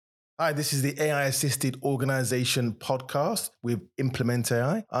Hi, this is the AI Assisted Organization podcast with Implement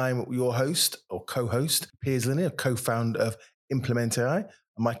AI. I'm your host or co-host, Piers Linney, co-founder of Implement AI. And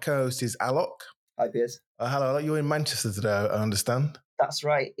my co-host is Alok. Hi, Piers. Hello, Alok. You're in Manchester today, I understand. That's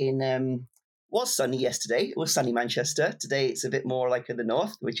right. Was sunny yesterday. It was sunny Manchester. Today it's a bit more like in the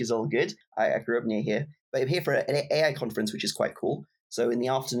north, which is all good. I grew up near here, but I'm here for an AI conference, which is quite cool. So in the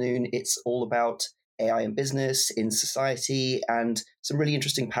afternoon, it's all about AI in business, in society, and some really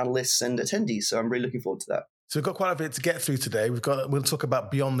interesting panelists and attendees. So I'm really looking forward to that. So we've got quite a bit to get through today. We'll talk about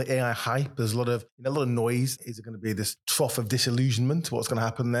beyond the AI hype. There's a lot of noise. Is it going to be this trough of disillusionment? What's going to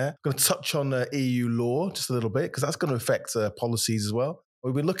happen there? We're going to touch on EU law just a little bit because that's going to affect policies as well.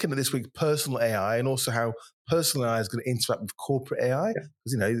 We've been looking at this week personal AI and also how personal AI is going to interact with corporate AI.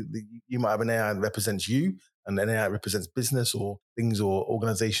 Because you might have an AI that represents you, and an AI represents business or things or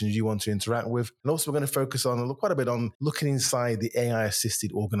organizations you want to interact with. And also, we're going to focus on quite a bit on looking inside the AI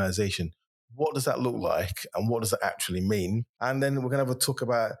assisted organization. What does that look like and what does that actually mean? And then we're going to have a talk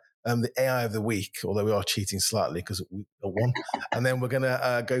about the AI of the week, although we are cheating slightly because we got one. And then we're going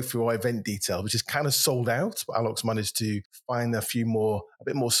to go through our event detail, which is kind of sold out, but Alok's managed to find a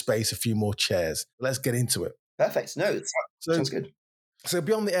bit more space, a few more chairs. Let's get into it. Perfect. No, sounds good. So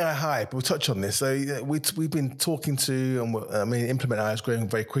beyond the AI hype, we'll touch on this. So we've been talking to, Implement AI is growing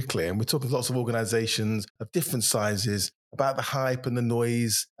very quickly, and we're talking to lots of organizations of different sizes about the hype and the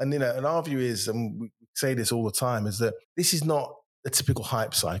noise. And, and our view is, and we say this all the time, is that this is not a typical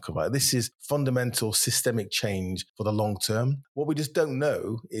hype cycle, right? This is fundamental systemic change for the long term. What we just don't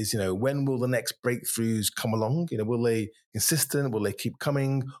know is, when will the next breakthroughs come along? Will they be consistent? Will they keep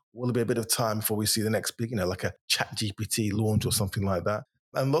coming? Will there be a bit of time before we see the next big, like a ChatGPT launch or something like that?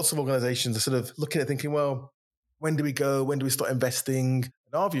 And lots of organizations are sort of looking at thinking, well, when do we go? When do we start investing?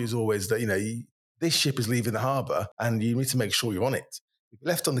 And our view is always that, this ship is leaving the harbor and you need to make sure you're on it. If you're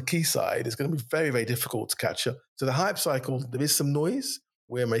left on the quayside, it's going to be very, very difficult to catch up. So the hype cycle, there is some noise.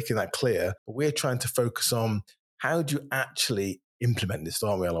 We're making that clear, but we're trying to focus on how do you actually implement this,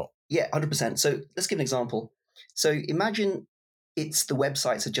 aren't we, a lot? Yeah, 100%. So let's give an example. So imagine it's the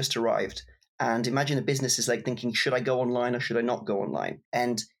websites have just arrived, and imagine a business is like thinking, should I go online or should I not go online?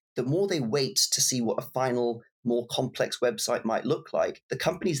 And the more they wait to see what a final, more complex website might look like, the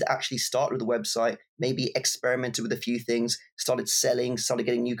companies that actually started with the website, maybe experimented with a few things, started selling, started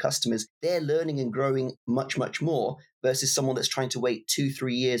getting new customers, they're learning and growing much, much more versus someone that's trying to wait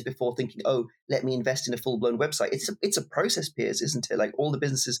 2-3 years before thinking, oh, let me invest in a full-blown website. It's a process, Piers, isn't it? Like all the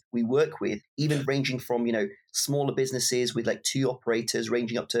businesses we work with, even ranging from, smaller businesses with like 2 operators,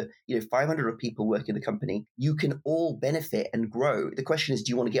 ranging up to, 500 people working in the company, you can all benefit and grow. The question is,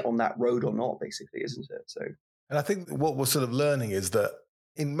 do you want to get on that road or not, basically, isn't it? So. And I think what we're sort of learning is that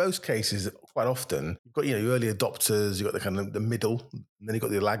in most cases, quite often, you've got, your early adopters, you've got the kind of the middle, and then you've got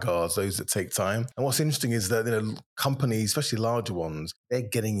the laggards, those that take time. And what's interesting is that, companies, especially larger ones, they're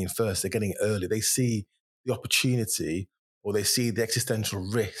getting in first, they're getting early. They see the opportunity or they see the existential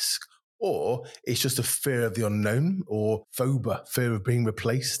risk, or it's just a fear of the unknown or phobia, fear of being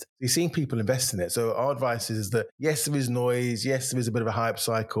replaced. You're seeing people invest in it. So our advice is that, yes, there is noise. Yes, there is a bit of a hype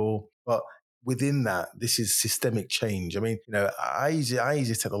cycle, but within that, this is systemic change. I mean, I use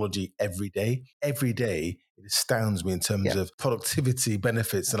this technology every day. Every day, it astounds me in terms of productivity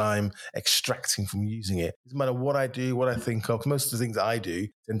benefits that I'm extracting from using it. It doesn't matter what I do, what I think of. Most of the things I do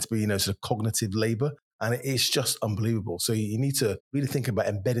tend to be, sort of cognitive labor. And it's just unbelievable. So you need to really think about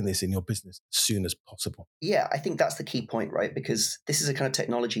embedding this in your business as soon as possible. Yeah, I think that's the key point, right? Because this is a kind of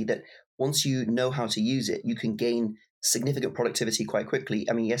technology that once you know how to use it, you can gain significant productivity quite quickly.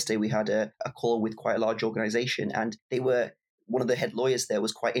 I mean, yesterday we had a call with quite a large organization, and one of the head lawyers there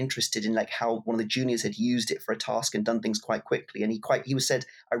was quite interested in like how one of the juniors had used it for a task and done things quite quickly. And he said,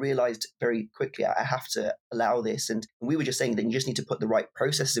 I realized very quickly I have to allow this. And we were just saying that you just need to put the right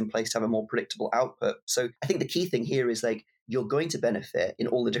processes in place to have a more predictable output. So I think the key thing here is like, you're going to benefit in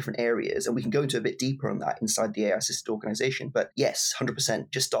all the different areas. And we can go into a bit deeper on that inside the AI assisted organization. But yes,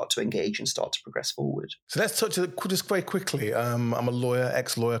 100%, just start to engage and start to progress forward. So let's touch it just very quickly. I'm a lawyer,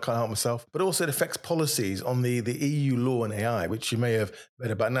 ex-lawyer, can't help myself. But also it affects policies on the EU law and AI, which you may have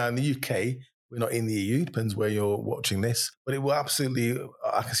read about. Now in the UK, we're not in the EU, depends where you're watching this. But it will absolutely,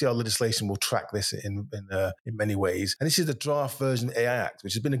 I can see our legislation will track this in many ways. And this is the draft version of the AI Act,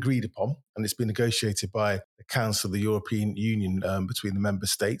 which has been agreed upon, and it's been negotiated by the Council of the European Union between the member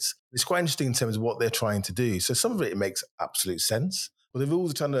states. It's quite interesting in terms of what they're trying to do. So some of it makes absolute sense. But the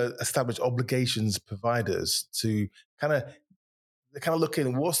rules are trying to establish obligations providers to they're kind of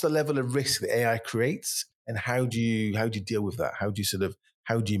looking what's the level of risk that AI creates and how do you deal with that? How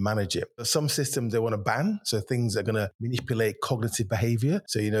how do you manage it? Some systems they want to ban, so things are going to manipulate cognitive behavior.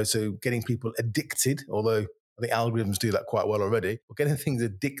 So, so getting people addicted, although I think algorithms do that quite well already. We're getting things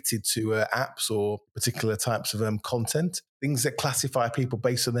addicted to apps or particular types of content, things that classify people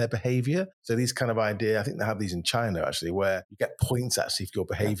based on their behavior. So these kind of idea, I think they have these in China actually, where you get points actually for your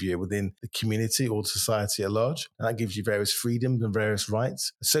behavior within the community or society at large. And that gives you various freedoms and various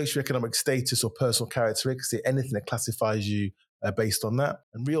rights. Socioeconomic status or personal characteristics, anything that classifies you based on that.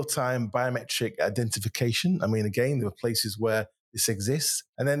 And real-time biometric identification. I mean, again, there are places where this exists.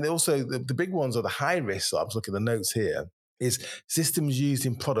 And then also the big ones are the high risk. So I'm just looking at the notes here, is systems used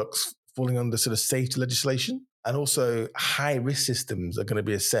in products falling under sort of safety legislation. And also high risk systems are going to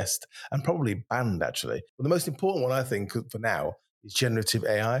be assessed and probably banned actually. But the most important one I think for now is generative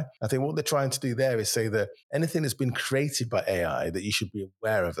AI. I think what they're trying to do there is say that anything that's been created by AI, that you should be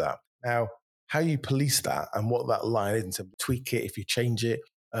aware of that. Now, how you police that and what that line is, to tweak it if you change it,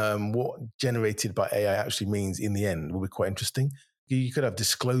 what generated by AI actually means in the end will be quite interesting. You could have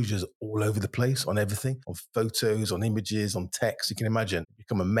disclosures all over the place on everything, on photos, on images, on text. You can imagine it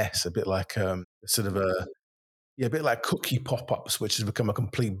become a mess, a bit like a bit like cookie pop-ups, which has become a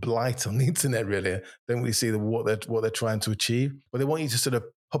complete blight on the internet. Really, don't really see what they're trying to achieve, but they want you to sort of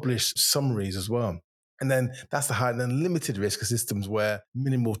publish summaries as well. And then that's the high and then limited risk systems where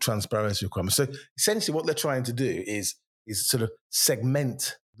minimal transparency requirements. So essentially, what they're trying to do is sort of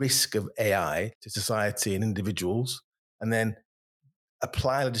segment risk of AI to society and individuals, and then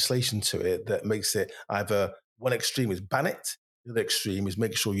apply legislation to it that makes it either one extreme is ban it, the other extreme is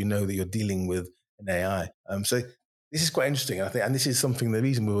make sure you know that you're dealing with an AI. So this is quite interesting. I think, and this is something, the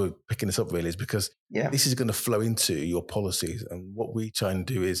reason we were picking this up really is because this is going to flow into your policies. And what we try and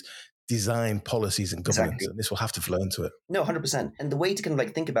do is design policies and governance, and this will have to flow into it. No, 100%. And the way to kind of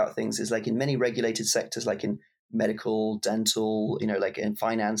like think about things is like in many regulated sectors, like in medical, dental, like in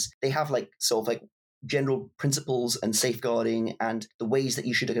finance, they have like sort of like general principles and safeguarding and the ways that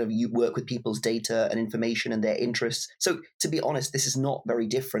you should kind of work with people's data and information and their interests. So to be honest, this is not very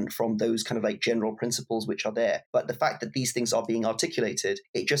different from those kind of like general principles which are there. But the fact that these things are being articulated,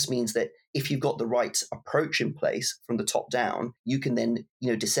 it just means that if you've got the right approach in place from the top down, you can then,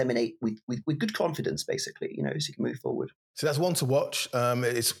 disseminate with good confidence, basically, so you can move forward. So that's one to watch.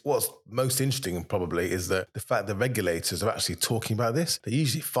 It's what's most interesting probably is that the fact that regulators are actually talking about this. They're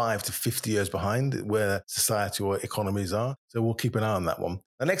usually 5 to 50 years behind where society or economies are. So we'll keep an eye on that one.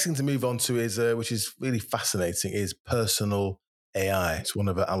 The next thing to move on to is, which is really fascinating, is personal AI. It's one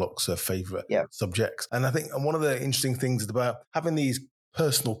of Alok's favorite subjects. And I think one of the interesting things is about having these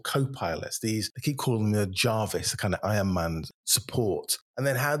personal co-pilots, they keep calling them Jarvis, the kind of Iron Man support, and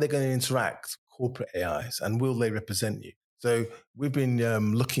then how they're going to interact with corporate AIs and will they represent you? So we've been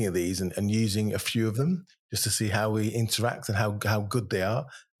looking at these and using a few of them just to see how we interact and how good they are,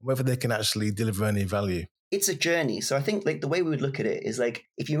 whether they can actually deliver any value. It's a journey. So I think like the way we would look at it is like,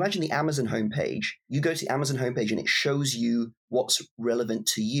 if you imagine the Amazon homepage, you go to the Amazon homepage and it shows you what's relevant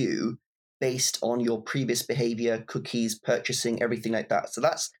to you based on your previous behavior, cookies, purchasing, everything like that. So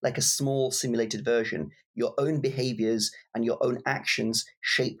that's like a small simulated version. Your own behaviors and your own actions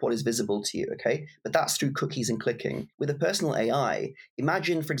shape what is visible to you, okay? But that's through cookies and clicking. With a personal AI,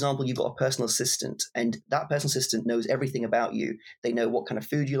 imagine, for example, you've got a personal assistant and that personal assistant knows everything about you. They know what kind of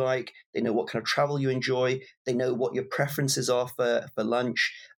food you like. They know what kind of travel you enjoy. They know what your preferences are for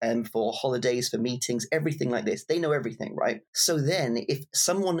lunch and for holidays, for meetings, everything like this. They know everything, right? So then if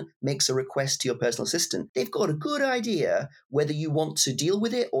someone makes a request to your personal assistant, they've got a good idea whether you want to deal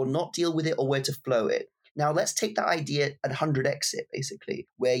with it or not deal with it or where to flow it. Now, let's take that idea at 100x it, basically,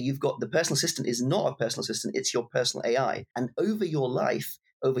 where you've got the personal assistant is not a personal assistant, it's your personal AI. And over your life,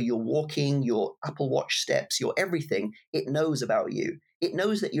 over your walking, your Apple Watch steps, your everything, it knows about you. It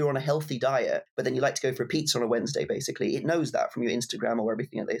knows that you're on a healthy diet, but then you like to go for a pizza on a Wednesday, basically. It knows that from your Instagram or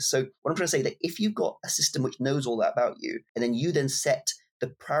everything like this. So what I'm trying to say that if you've got a system which knows all that about you, and then you then set the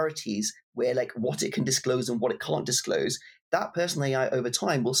priorities where like what it can disclose and what it can't disclose, that personal AI over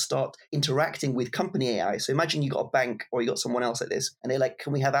time will start interacting with company AI. So imagine you got a bank or you got someone else like this, and they're like,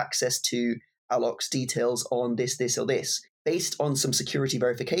 can we have access to Alok's details on this, this, or this? Based on some security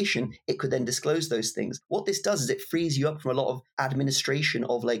verification, it could then disclose those things. What this does is it frees you up from a lot of administration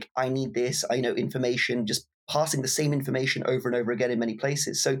of like, I need this, I know information, just passing the same information over and over again in many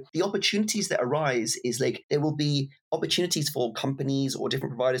places. So the opportunities that arise is like there will be opportunities for companies or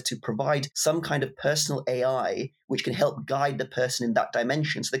different providers to provide some kind of personal AI which can help guide the person in that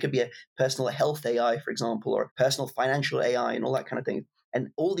dimension. So there could be a personal health AI, for example, or a personal financial AI and all that kind of thing. And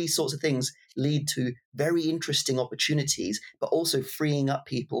all these sorts of things lead to very interesting opportunities, but also freeing up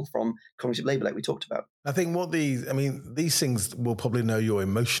people from cognitive labor, like we talked about. I think these things will probably know your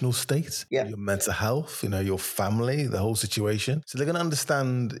emotional state, Yeah. your mental health, your family, the whole situation. So they're going to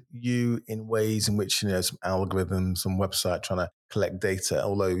understand you in ways in which, some algorithms, some website trying to collect data,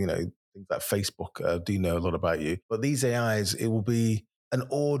 although, things like Facebook do know a lot about you. But these AIs, it will be an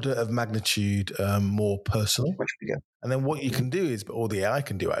order of magnitude more personal. Much bigger. And then what you can do is, or the AI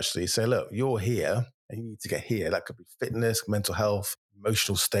can do actually, say, look, you're here and you need to get here. That could be fitness, mental health,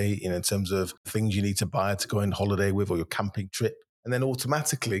 emotional state, in terms of things you need to buy to go on holiday with or your camping trip. And then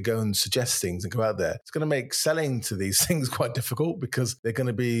automatically go and suggest things and go out there. It's going to make selling to these things quite difficult because they're going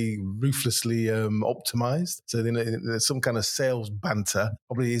to be ruthlessly optimized. So there's some kind of sales banter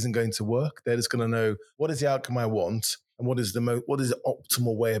probably isn't going to work. They're just going to know what is the outcome I want and what is the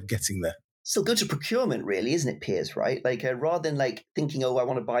optimal way of getting there. Still good to procurement, really, isn't it, Piers? Right? Like rather than like thinking, oh, I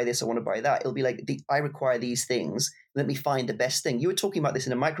want to buy this, I want to buy that. It'll be like, I require these things. Let me find the best thing. You were talking about this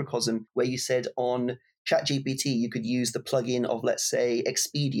in a microcosm where you said on ChatGPT, you could use the plugin of, let's say,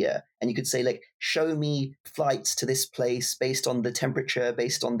 Expedia, and you could say, like, show me flights to this place based on the temperature,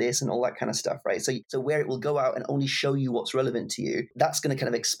 based on this, and all that kind of stuff, right? So where it will go out and only show you what's relevant to you, that's going to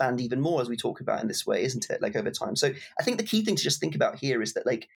kind of expand even more as we talk about in this way, isn't it? Like over time. So I think the key thing to just think about here is that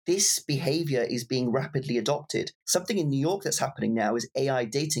like this behavior is being rapidly adopted. Something in New York that's happening now is AI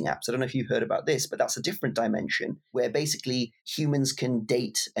dating apps. I don't know if you've heard about this, but that's a different dimension where basically humans can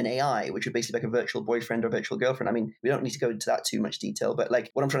date an AI, which would basically like a virtual boyfriend or virtual girlfriend. I mean, we don't need to go into that too much detail, but like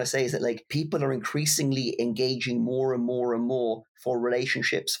what I'm trying to say is that like people are increasingly engaging more and more and more for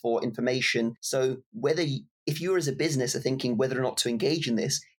relationships, for information. So if you as a business are thinking whether or not to engage in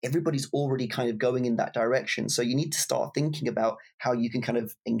this, everybody's already kind of going in that direction. So you need to start thinking about how you can kind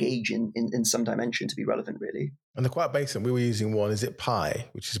of engage in some dimension to be relevant, really. And they're quite basic. We were using one, is it Pi,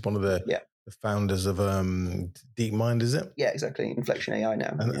 which is one of the founders of DeepMind, is it? Yeah, exactly. Inflection AI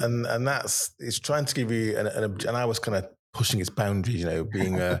now. And it's trying to give you, and I was kind of pushing its boundaries,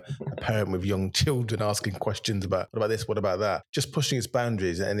 being a parent with young children, asking questions about, what about this, what about that? Just pushing its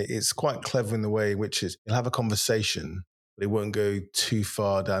boundaries. And it's quite clever in the way in which you'll have a conversation, but it won't go too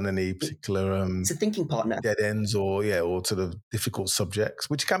far down any particular it's a thinking partner. Dead ends or sort of difficult subjects,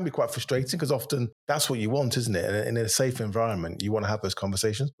 which can be quite frustrating because often that's what you want, isn't it? And in a safe environment, you want to have those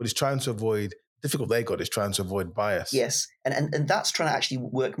conversations, but it's trying to avoid difficult they got is trying to avoid bias. Yes. And that's trying to actually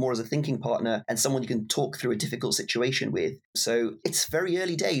work more as a thinking partner and someone you can talk through a difficult situation with. So it's very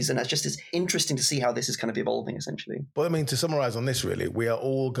early days, and it's interesting to see how this is kind of evolving, essentially. But I mean, to summarize on this, really, we are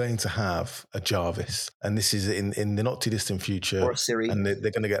all going to have a Jarvis, and this is in the not too distant future. Or a Siri. And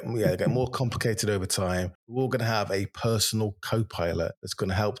they're going to get more complicated over time. We're all going to have a personal co-pilot that's going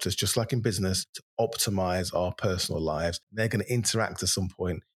to help us, just like in business, to optimize our personal lives. They're going to interact at some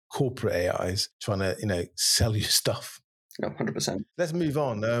point. Corporate AIs trying to, sell you stuff. No, 100%. Let's move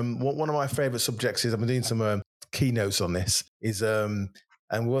on. One of my favorite subjects is, I've been doing some keynotes on this, is, and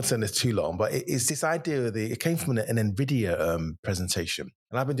we won't send this too long, but it's this idea of it came from an NVIDIA presentation.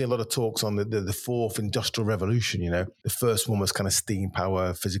 And I've been doing a lot of talks on the fourth industrial revolution. The first one was kind of steam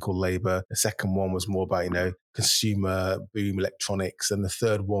power, physical labor. The second one was more about, consumer boom, electronics. And the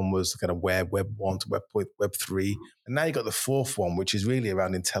third one was kind of Web 1 to Web 3. And now you got the fourth one, which is really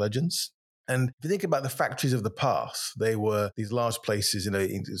around intelligence. And if you think about the factories of the past, they were these large places,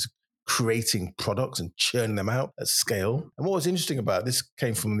 creating products and churning them out at scale. And what was interesting about this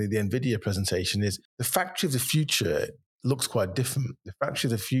came from the NVIDIA presentation is the factory of the future looks quite different. The factory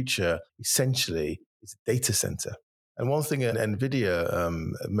of the future essentially is a data center. And one thing that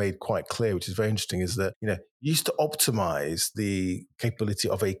NVIDIA made quite clear, which is very interesting, is that, used to optimize the capability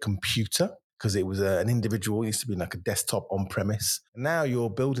of a computer because it was an individual, it used to be like a desktop on-premise. And now you're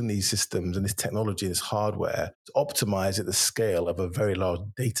building these systems and this technology, this hardware to optimize at the scale of a very large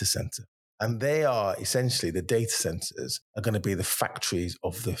data center. And they are essentially, the data centers are going to be the factories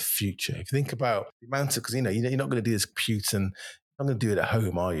of the future. If you think about the amount of, because you're not going to do this compute and you're not going to do it at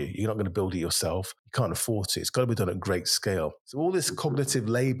home, are you? You're not going to build it yourself. You can't afford to. It's got to be done at great scale. So all this cognitive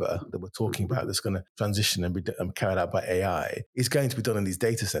labor that we're talking about that's going to transition and be carried out by AI is going to be done in these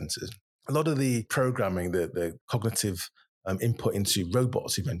data centers. A lot of the programming, the cognitive input into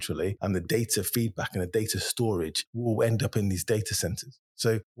robots eventually, and the data feedback and the data storage will end up in these data centers.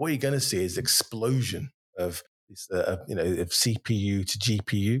 So what you're going to see is explosion of this, of CPU to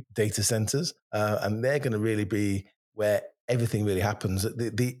GPU data centers, and they're going to really be where everything really happens.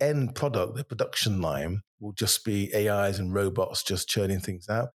 The end product, the production line, will just be AIs and robots just churning things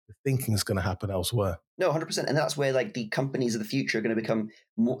out. The thinking is going to happen elsewhere. No, 100%. And that's where like the companies of the future are going to become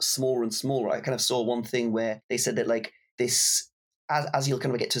smaller and smaller. I kind of saw one thing where they said that like this as you'll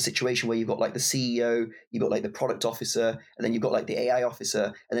kind of get to a situation where you've got like the CEO, you've got like the product officer, and then you've got like the AI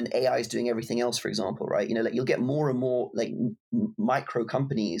officer, and then AI is doing everything else, for example, right? Like you'll get more and more like micro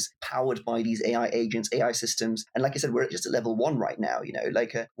companies powered by these AI agents, AI systems. And like I said, we're just at level 1 right now,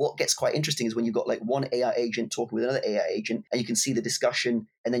 like what gets quite interesting is when you've got like one AI agent talking with another AI agent, and you can see the discussion,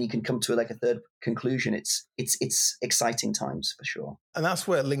 and then you can come to like a third conclusion. It's exciting times for sure. And that's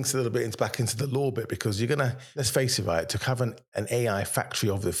where it links a little bit back into the law bit, because you're going to, let's face it, right, to have an AI factory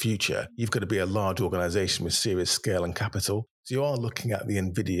of the future, you've got to be a large organization with serious scale and capital. So you are looking at the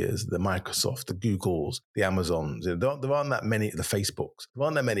NVIDIAs, the Microsoft, the Googles, the Amazons. There aren't that many, the Facebooks. There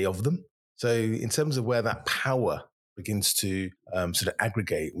aren't that many of them. So in terms of where that power begins to sort of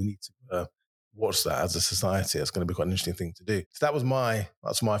aggregate, we need to watch that as a society. That's going to be quite an interesting thing to do. So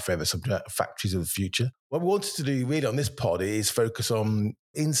that's my favorite subject, factories of the future. What we wanted to do really on this pod is focus on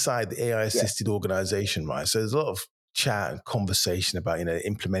inside the AI assisted organization, right? So there's a lot of chat and conversation about,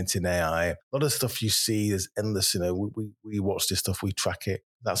 implementing AI. A lot of stuff you see, there's endless, we watch this stuff, we track it.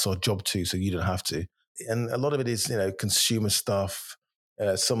 That's our job too, so you don't have to. And a lot of it is, consumer stuff,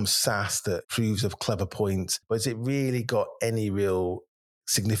 some SaaS that proves a clever point, but has it really got any real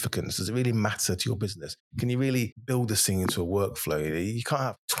significance? Does it really matter to your business? Can you really build this thing into a workflow? You can't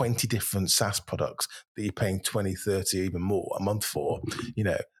have 20 different SaaS products that you're paying 20, 30, even more a month for,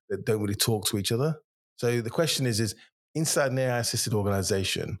 that don't really talk to each other. So the question is inside an AI-assisted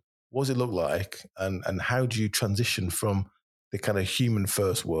organization, what does it look like? And how do you transition from the kind of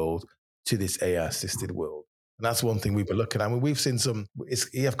human-first world to this AI-assisted world? And that's one thing we've been looking at. I mean, we've seen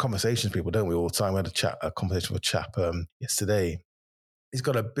you have conversations with people, don't we, all the time? We had a conversation with a chap yesterday. He's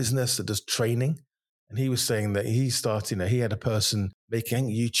got a business that does training. And he was saying that he had a person making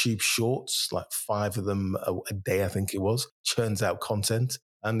YouTube shorts, like 5 of them a day, I think it was, churns out content.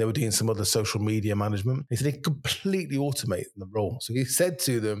 And they were doing some other social media management. He said they completely automate the role. So he said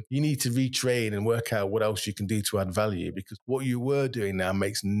to them, you need to retrain and work out what else you can do to add value, because what you were doing now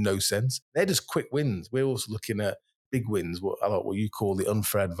makes no sense. They're just quick wins. We're also looking at big wins, what you call the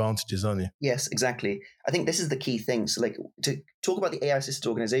unfair advantages, aren't you? Yes, exactly. I think this is the key thing. So like to talk about the AI assisted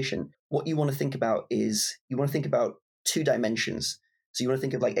organization, what you want to think about is you want to think about 2 dimensions. So you want to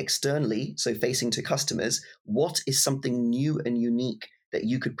think of like externally, so facing to customers, what is something new and unique that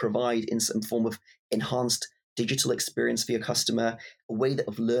you could provide in some form of enhanced digital experience for your customer, a way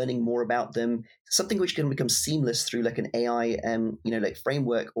of learning more about them, something which can become seamless through like an AI, like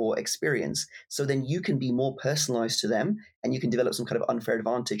framework or experience. So then you can be more personalized to them, and you can develop some kind of unfair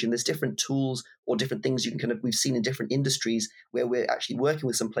advantage. And there's different tools or different things you can we've seen in different industries where we're actually working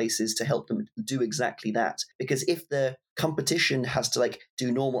with some places to help them do exactly that. Because if the competition has to like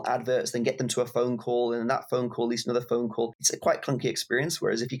do normal adverts, then get them to a phone call, and then that phone call leads to another phone call, it's a quite clunky experience.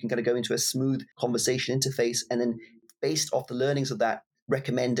 Whereas if you can kind of go into a smooth conversation interface, and then based off the learnings of that,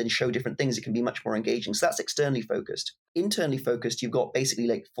 recommend and show different things, it can be much more engaging. So that's externally focused. Internally focused, you've got basically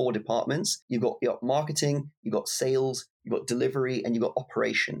like 4 departments. You've got marketing, you've got sales, you've got delivery, and you've got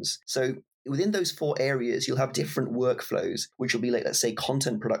operations. So within those 4 areas, you'll have different workflows, which will be like, let's say,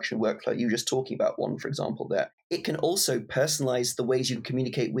 content production workflow. You were just talking about one, for example, there. It can also personalize the ways you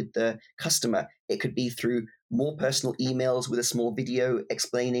communicate with the customer. It could be through more personal emails with a small video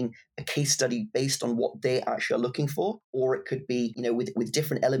explaining a case study based on what they actually are looking for, or it could be, with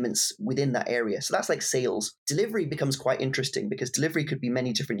different elements within that area. So that's like sales. Delivery becomes quite interesting because delivery could be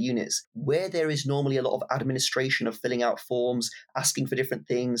many different units. Where there is normally a lot of administration of filling out forms, asking for different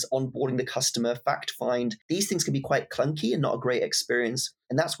things, onboarding the customer, fact find, these things can be quite clunky and not a great experience.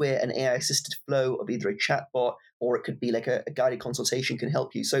 And that's where an AI assisted flow of either a chatbot or it could be like a guided consultation can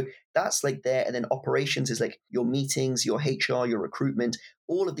help you. So that's like there. And then operations is like your meetings, your HR, your recruitment.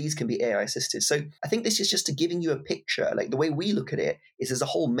 All of these can be AI assisted. So I think this is just to giving you a picture. Like the way we look at it is there's a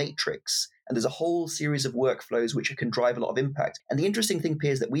whole matrix and there's a whole series of workflows which can drive a lot of impact. And the interesting thing,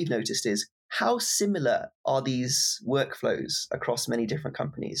 Piers, that we've noticed is how similar are these workflows across many different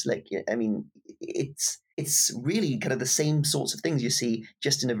companies? Like, I mean, it's really kind of the same sorts of things you see,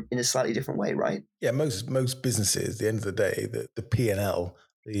 just in a slightly different way, right? Yeah, most businesses, at the end of the day, the P&L,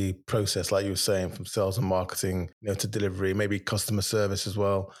 the process, like you were saying, from sales and marketing, to delivery, maybe customer service as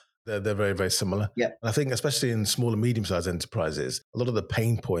well, they're very, very similar. Yeah. And I think especially in small and medium-sized enterprises, a lot of the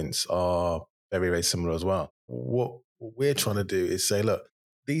pain points are very, very similar as well. What we're trying to do is say, look,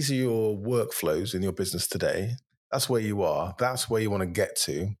 these are your workflows in your business today. That's where you are. That's where you want to get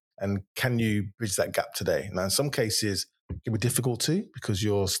to. And can you bridge that gap today? Now, in some cases, it can be difficult to, because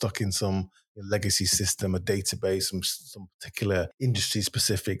you're stuck in some legacy system, a database, some particular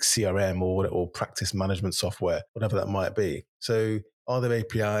industry-specific CRM or practice management software, whatever that might be. So are there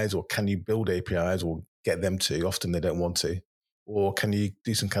APIs, or can you build APIs or get them to? Often they don't want to. Or can you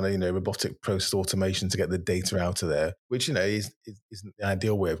do some kind of, robotic process automation to get the data out of there, which, isn't the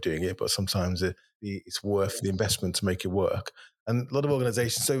ideal way of doing it, but sometimes it's worth the investment to make it work. And a lot of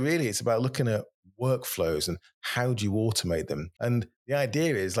organizations, so really it's about looking at workflows and how do you automate them. And the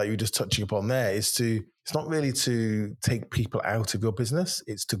idea is, like you were just touching upon there, it's not really to take people out of your business,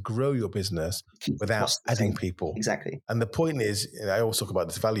 it's to grow your business Keep the without costs the adding same. people. Exactly. And the point is, I always talk about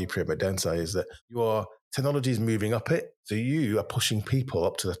this value pyramid, don't I? Is that your technology is moving up it. So you are pushing people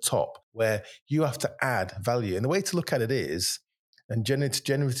up to the top where you have to add value. And the way to look at it is, and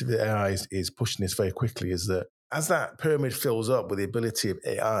generative AI is pushing this very quickly, is that as that pyramid fills up with the ability of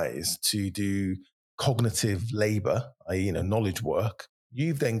AIs to do cognitive labor, i.e., knowledge work,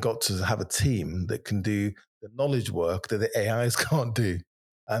 you've then got to have a team that can do the knowledge work that the AIs can't do.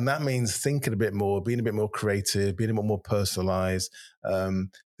 And that means thinking a bit more, being a bit more creative, being a bit more personalized,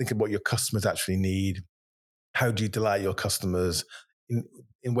 thinking what your customers actually need. How do you delight your customers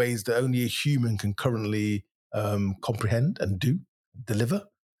in ways that only a human can currently comprehend and deliver?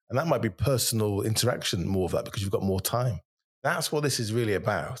 And that might be personal interaction, more of that, because you've got more time. That's what this is really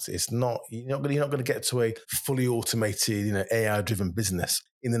about. It's not you're not going to get to a fully automated, AI driven business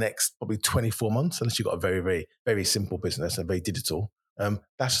in the next probably 24 months, unless you've got a very, very, very simple business and very digital.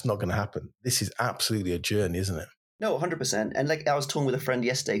 That's not going to happen. This is absolutely a journey, isn't it? No, 100%. And like I was talking with a friend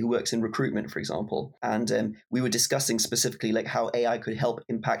yesterday who works in recruitment, for example, and we were discussing specifically like how AI could help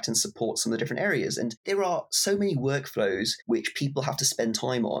impact and support some of the different areas. And there are so many workflows which people have to spend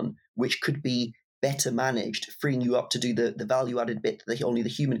time on, which could be better managed, freeing you up to do the value added bit that only the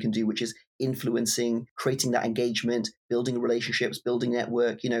human can do, which is influencing, creating that engagement, building relationships, building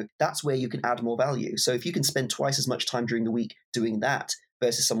network. That's where you can add more value. So if you can spend twice as much time during the week doing that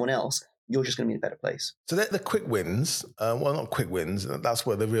versus someone else, you're just going to be in a better place. So they're the quick wins. Well, not quick wins. That's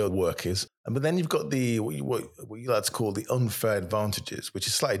where the real work is. But then you've got what you like to call the unfair advantages, which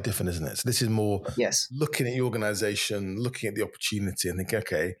is slightly different, isn't it? So this is more Yes. looking at your organization, looking at the opportunity, and thinking,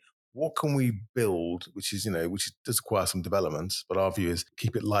 okay, what can we build? Which does require some development. But our view is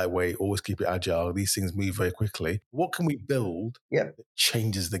keep it lightweight, always keep it agile. These things move very quickly. What can we build that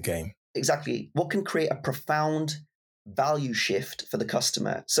changes the game? Exactly. What can create a profound value shift for the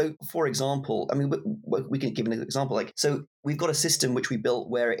customer? So, for example, I mean, we can give an example. So we've got a system which we built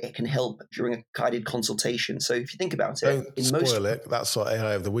where it can help during a guided consultation. So if you think about it, Don't spoil it. That's our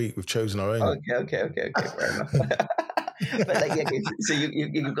AI of the week. We've chosen our own. Okay, fair enough. But so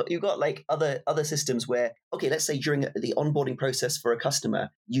you've got like other systems where, okay, let's say during the onboarding process for a customer,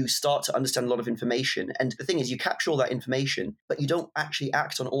 you start to understand a lot of information, and the thing is, you capture all that information, but you don't actually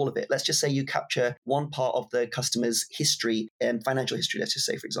act on all of it. Let's just say you capture one part of the customer's history, financial history. Let's just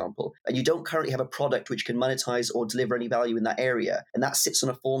say, for example, and you don't currently have a product which can monetize or deliver any value in that area, and that sits on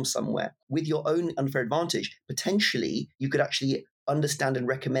a form somewhere. With your own unfair advantage, potentially you could actually understand and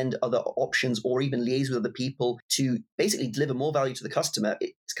recommend other options or even liaise with other people to basically deliver more value to the customer.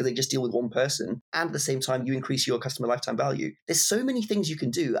 It's because they just deal with one person. And at the same time, you increase your customer lifetime value. There's so many things you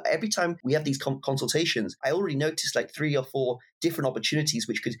can do. Every time we have these consultations, I already noticed like 3 or 4 different opportunities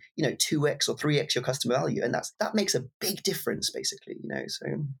which could, 2x or 3x your customer value. And that makes a big difference, basically, so.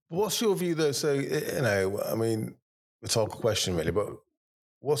 What's your view though? So, I mean, it's a question really, but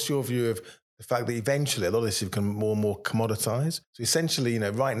what's your view of the fact that eventually a lot of this become more and more commoditized? So essentially,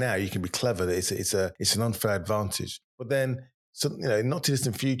 right now you can be clever that it's an unfair advantage, but then, so not too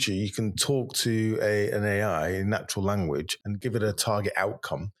distant future, you can talk to an AI in natural language and give it a target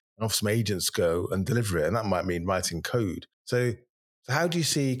outcome, and off some agents go and deliver it, and that might mean writing code. So how do you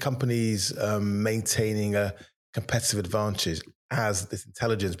see companies maintaining a competitive advantage as this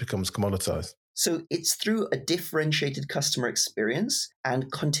intelligence becomes commoditized? So it's through a differentiated customer experience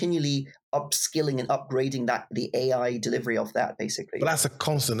and continually upskilling and upgrading the AI delivery of that, basically. But that's a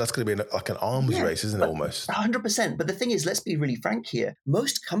constant. That's going to be like an arms race, isn't it? Almost 100%. But the thing is, let's be really frank here.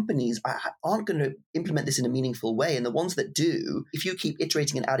 Most companies aren't going to implement this in a meaningful way, and the ones that do, if you keep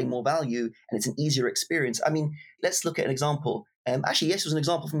iterating and adding more value, and it's an easier experience. I mean, let's look at an example. Actually, yes, it was an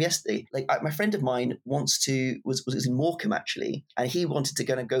example from yesterday. Like my friend of mine was in Morecambe actually, and he wanted to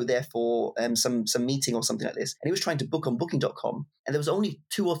go there for some meeting or something like this, and he was trying to book on Booking.com, and there was only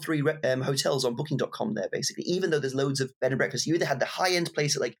 2 or 3 hotels on Booking.com there basically. Even though there's loads of bed and breakfast, you either had the high end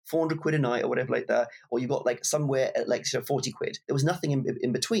place at like 400 quid a night or whatever like that, or you got like somewhere at like 40 quid. There was nothing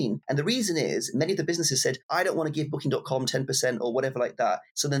in between, and the reason is many of the businesses said, I don't want to give Booking.com 10% or whatever like that,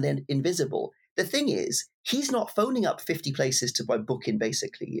 so then they're invisible. The thing is, he's not phoning up 50 places to buy booking,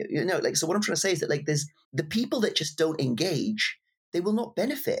 basically. So what I'm trying to say is that like there's the people that just don't engage, they will not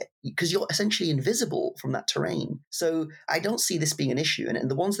benefit because you're essentially invisible from that terrain. So I don't see this being an issue.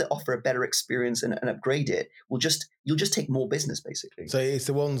 And the ones that offer a better experience and upgrade it you'll just take more business basically. So it's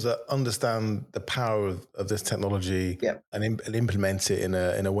the ones that understand the power of this technology and implement it in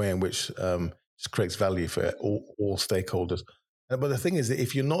a way in which just creates value for all stakeholders. But the thing is that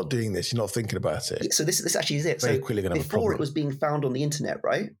if you're not doing this, you're not thinking about it. Yeah, so this actually is it. Very quickly going to have a problem. Before it was being found on the internet,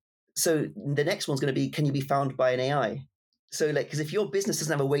 right? So the next one's going to be, can you be found by an AI? So like, because if your business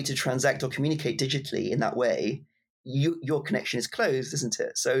doesn't have a way to transact or communicate digitally in that way, your connection is closed, isn't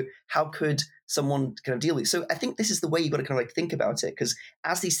it? So how could someone kind of deal with it? So I think this is the way you've got to kind of like think about it, because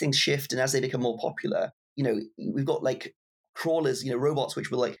as these things shift and as they become more popular, we've got like crawlers, robots which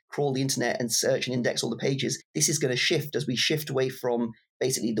will like crawl the internet and search and index all the pages. This is going to shift as we shift away from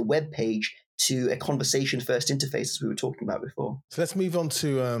basically the web page to a conversation first interface, as we were talking about before. So let's move on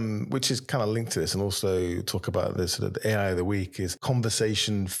to, which is kind of linked to this, and also talk about this sort of the AI of the week, is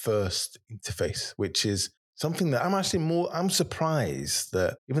conversation first interface, which is something that I'm surprised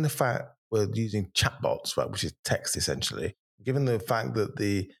that given the fact we're using chatbots, right, which is text essentially, given the fact that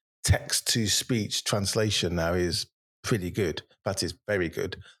the text to speech translation now is pretty good, in fact it's very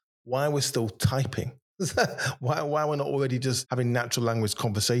good, why we're still typing? why we're not already just having natural language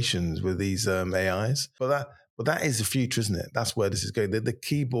conversations with these AIs? But that is the future, isn't it? That's where this is going. The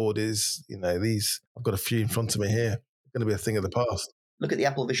keyboard is, I've got a few in front of me here, going to be a thing of the past. Look at the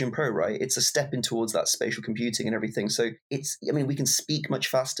Apple Vision Pro, right? It's a step in towards that spatial computing and everything. So we can speak much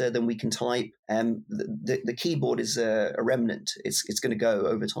faster than we can type. The keyboard is a remnant. It's going to go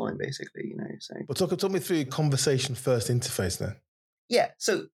over time, basically, So, well, talk me through conversation first interface then. Yeah.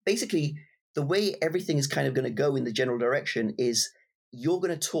 So basically, the way everything is kind of going to go in the general direction is you're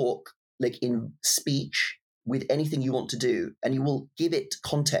going to talk like in speech with anything you want to do, and you will give it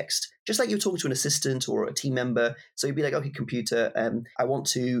context, just like you're talking to an assistant or a team member. So you'd be like, okay, computer, I want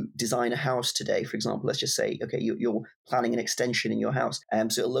to design a house today, for example. Let's just say, okay, you're planning an extension in your house.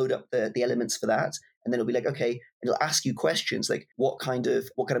 So it'll load up the elements for that. And then it'll be like, okay, it'll ask you questions like what kind of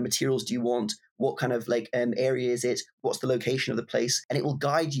materials do you want? What kind of area is it? What's the location of the place? And it will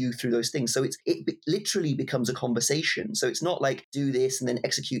guide you through those things. So it literally becomes a conversation. So it's not like do this and then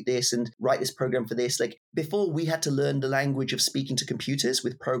execute this and write this program for this. Like before, we had to learn the language of speaking to computers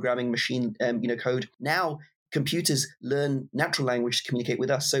with programming machine code. Now computers learn natural language to communicate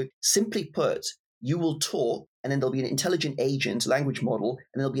with us. So simply put, you will talk, and then there'll be an intelligent agent, language model,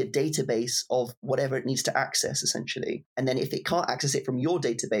 and there'll be a database of whatever it needs to access, essentially. And then if it can't access it from your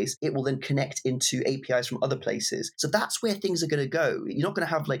database, it will then connect into APIs from other places. So that's where things are going to go. You're not going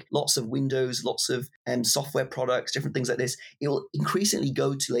to have like lots of windows, lots of software products, different things like this. It will increasingly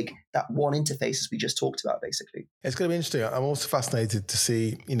go to like that one interface as we just talked about, basically. It's going to be interesting. I'm also fascinated to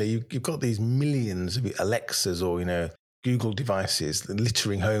see, you've got these millions of Alexas or, Google devices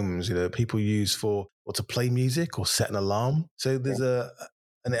littering homes, people use for to play music or set an alarm. So there's an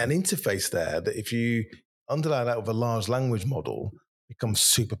interface there that if you underlie that with a large language model, becomes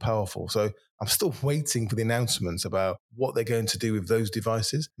super powerful. So I'm still waiting for the announcements about what they're going to do with those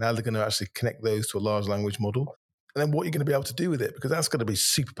devices. Now they're going to actually connect those to a large language model. And then what you're going to be able to do with it, because that's going to be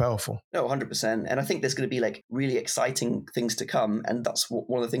super powerful. No, 100%. And I think there's going to be like really exciting things to come. And that's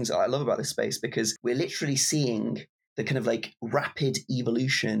one of the things that I love about this space, because we're literally seeing the kind of like rapid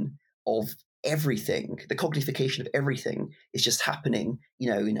evolution of everything. The cognification of everything is just happening,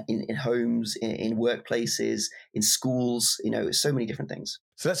 in homes, in workplaces, in schools, so many different things.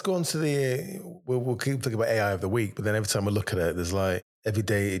 So let's go on to we'll keep talking about AI of the week, but then every time we look at it, there's like every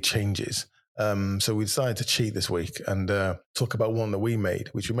day it changes. So we decided to cheat this week and talk about one that we made,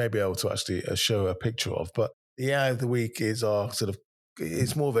 which we may be able to actually show a picture of. But the AI of the week is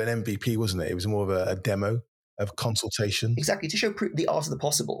it's more of an MVP, wasn't it? It was more of a demo of consultation. Exactly, to show the art of the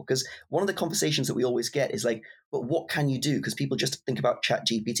possible. Because one of the conversations that we always get is like, but what can you do? Because people just think about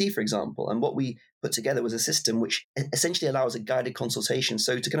ChatGPT, for example. And what we put together was a system which essentially allows a guided consultation.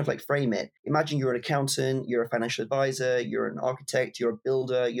 So to kind of like frame it, imagine you're an accountant, you're a financial advisor, you're an architect, you're a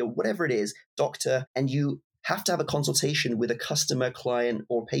builder, you're whatever it is, doctor, and you have to have a consultation with a customer, client,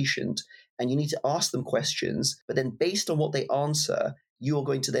 or patient. And you need to ask them questions, but then based on what they answer, you are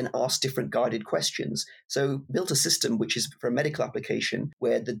going to then ask different guided questions. So built a system which is for a medical application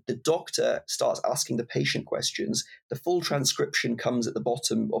where the doctor starts asking the patient questions. The full transcription comes at the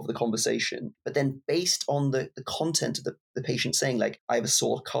bottom of the conversation. But then based on the content of the patient saying, like, I have a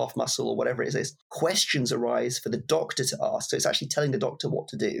sore calf muscle or whatever it is, questions arise for the doctor to ask. So it's actually telling the doctor what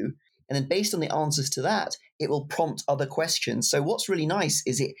to do. And then based on the answers to that, it will prompt other questions. So what's really nice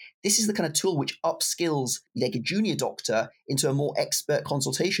is this is the kind of tool which upskills like a junior doctor into a more expert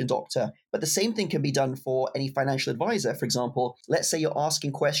consultation doctor. But the same thing can be done for any financial advisor. For example, let's say you're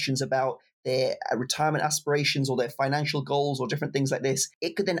asking questions about their retirement aspirations or their financial goals or different things like this.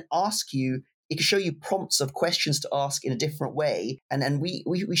 It could then ask you, it can show you prompts of questions to ask in a different way. And we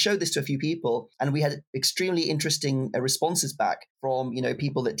showed this to a few people, and we had extremely interesting responses back from,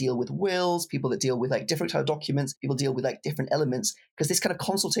 people that deal with wills, people that deal with like different type of documents, people deal with like different elements. Because this kind of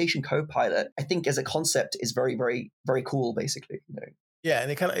consultation co-pilot, I think as a concept is very, very, very cool, basically. Yeah, and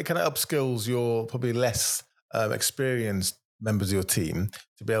it kind of upskills your probably less experienced members of your team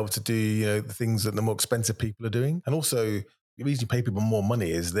to be able to do the things that the more expensive people are doing. And also, the reason you pay people more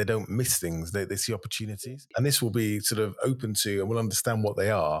money is they don't miss things; they see opportunities, and this will be sort of open to, and will understand what they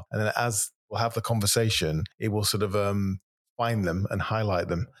are. And then as we'll have the conversation, it will sort of find them and highlight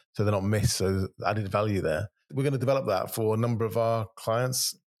them so they're not missed. So there's added value there. We're going to develop that for a number of our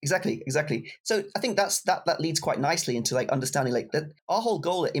clients. Exactly. So I think that leads quite nicely into like understanding like that our whole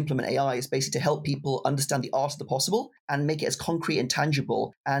goal at Implement AI is basically to help people understand the art of the possible and make it as concrete and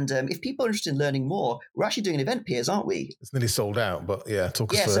tangible. And if people are interested in learning more, we're actually doing an event, Piers, aren't we? It's nearly sold out, but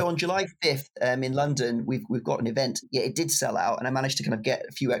talk us through so it. on July 5th in London, we've got an event. Yeah, it did sell out, and I managed to kind of get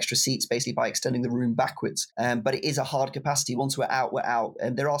a few extra seats basically by extending the room backwards. But it is a hard capacity. Once we're out, we're out.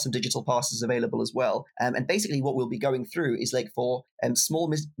 And there are some digital passes available as well. And basically what we'll be going through is like for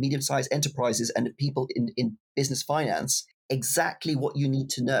small, medium-sized enterprises and people in business finance, exactly what you need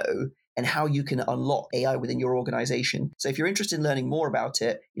to know and how you can unlock AI within your organization. So if you're interested in learning more about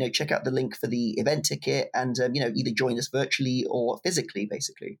it, check out the link for the event ticket and, either join us virtually or physically,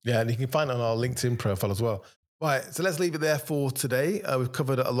 basically. Yeah, and you can find it on our LinkedIn profile as well. Right, so let's leave it there for today. We've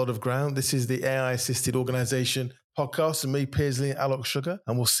covered a lot of ground. This is the AI Assisted Organization podcast and me, Pearsley, Alok Sugar,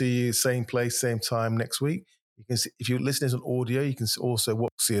 and we'll see you same place, same time next week. You can see, if you're listening on audio, you can also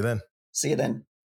see you then. See you then.